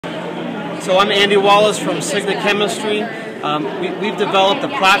So I'm Andy Wallace from Signet Chemistry. We've developed a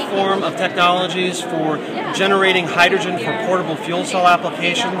platform of technologies for generating hydrogen for portable fuel cell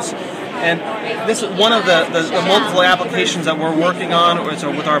applications. And this is one of the multiple applications that we're working on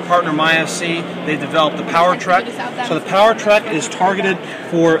with our partner MyFC. They developed the PowerTrekk. So the PowerTrekk is targeted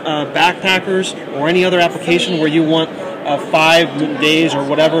for backpackers or any other application where you want 5 days or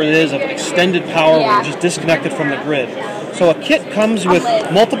whatever it is of extended power where you're just disconnected from the grid. So a kit comes with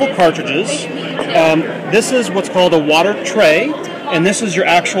multiple cartridges. This is what's called a water tray, and this is your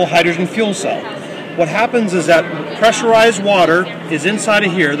actual hydrogen fuel cell. What happens is that pressurized water is inside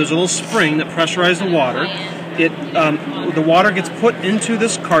of here. There's a little spring that pressurizes the water. The water gets put into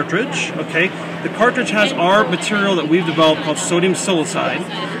this cartridge. Okay, the cartridge has our material that we've developed called sodium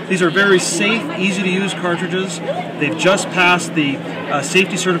silicide. These are very safe, easy to use cartridges. They've just passed the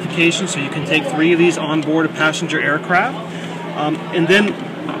safety certification, so you can take 3 of these on board a passenger aircraft. And then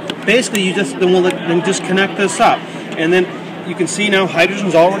basically we'll just connect this up, and then you can see now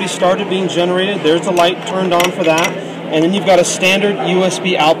hydrogen's already started being generated. There's the light turned on for that. And then you've got a standard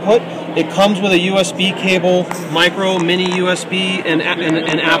USB output. It comes with a USB cable, micro, mini USB, and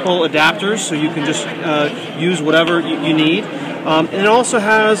Apple adapters, so you can just use whatever you need. And it also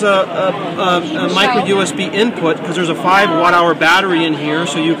has a micro USB input, because there's a 5 watt-hour battery in here,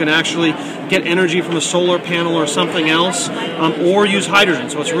 so you can actually get energy from a solar panel or something else, or use hydrogen.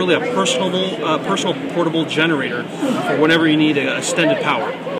 So it's really a personal portable generator for whenever you need extended power.